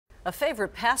A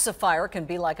favorite pacifier can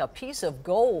be like a piece of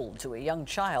gold to a young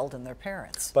child and their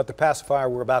parents. But the pacifier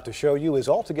we're about to show you is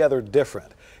altogether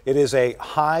different. It is a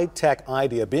high-tech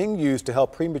idea being used to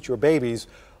help premature babies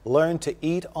learn to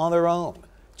eat on their own.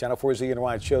 Channel 4's Ian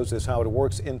Wright shows us how it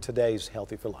works in today's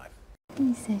Healthy for Life.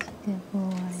 He's such a good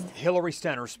boy. Hillary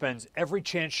Stenner spends every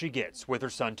chance she gets with her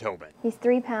son Tobin. He's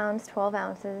 3 pounds, 12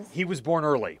 ounces. He was born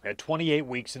early at 28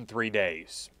 weeks and 3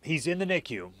 days. He's in the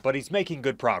NICU, but he's making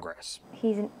good progress.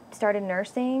 He's started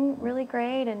nursing really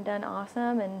great and done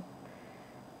awesome, and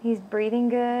he's breathing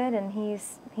good, and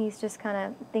he's just kind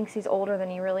of thinks he's older than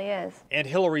he really is. And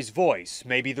Hillary's voice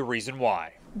may be the reason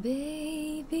why.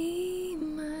 Baby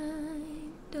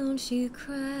mine, don't you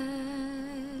cry.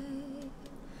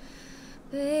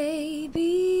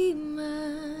 Baby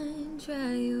mine,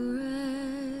 dry your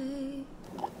eye.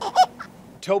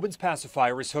 Tobin's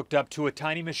pacifier is hooked up to a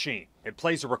tiny machine. It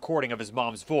plays a recording of his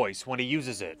mom's voice when he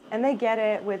uses it. And they get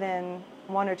it within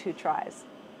 1 or 2 tries.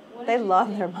 They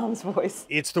love their mom's voice.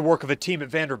 It's the work of a team at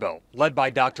Vanderbilt, led by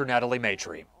Dr. Natalie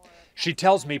Maitre. She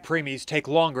tells me preemies take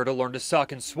longer to learn to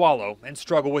suck and swallow and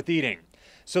struggle with eating.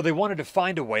 So they wanted to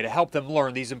find a way to help them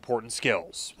learn these important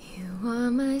skills. You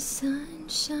are my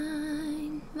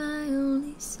sunshine, my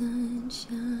only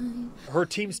sunshine. Her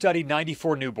team studied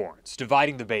 94 newborns,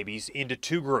 dividing the babies into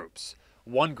 2 groups.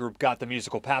 One group got the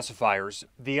musical pacifiers,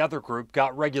 the other group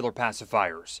got regular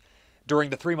pacifiers.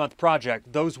 During the 3-month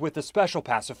project, those with the special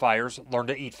pacifiers learned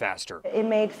to eat faster. It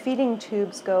made feeding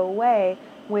tubes go away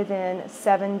within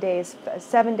 7 days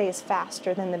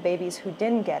faster than the babies who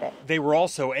didn't get it. They were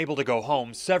also able to go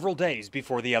home several days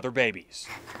before the other babies.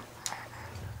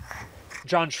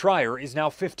 John Schreier is now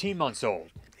 15 months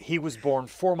old. He was born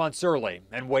 4 months early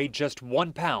and weighed just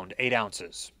 1 pound, 8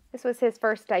 ounces. This was his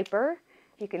first diaper.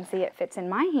 You can see it fits in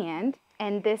my hand,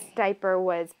 and this diaper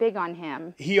was big on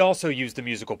him. He also used the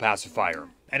musical pacifier,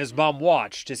 and his mom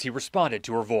watched as he responded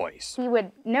to her voice. He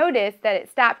would notice that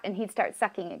it stopped and he'd start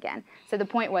sucking again. So the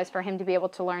point was for him to be able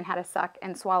to learn how to suck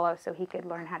and swallow so he could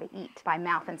learn how to eat by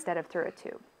mouth instead of through a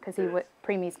tube, because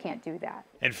preemies can't do that.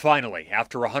 And finally,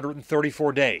 after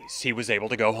 134 days, he was able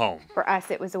to go home. For us,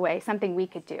 it was a way, something we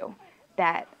could do,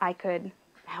 that I could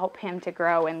help him to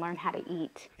grow and learn how to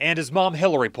eat. And as Mom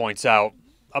Hillary points out,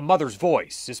 a mother's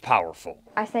voice is powerful.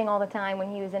 I sang all the time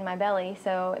when he was in my belly,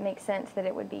 so it makes sense that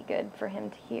it would be good for him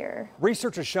to hear.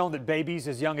 Research has shown that babies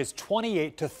as young as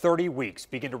 28 to 30 weeks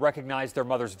begin to recognize their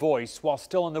mother's voice while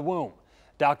still in the womb.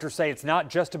 Doctors say it's not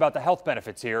just about the health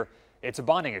benefits here, it's a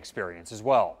bonding experience as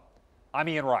well. I'm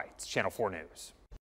Ian Wright, Channel 4 News.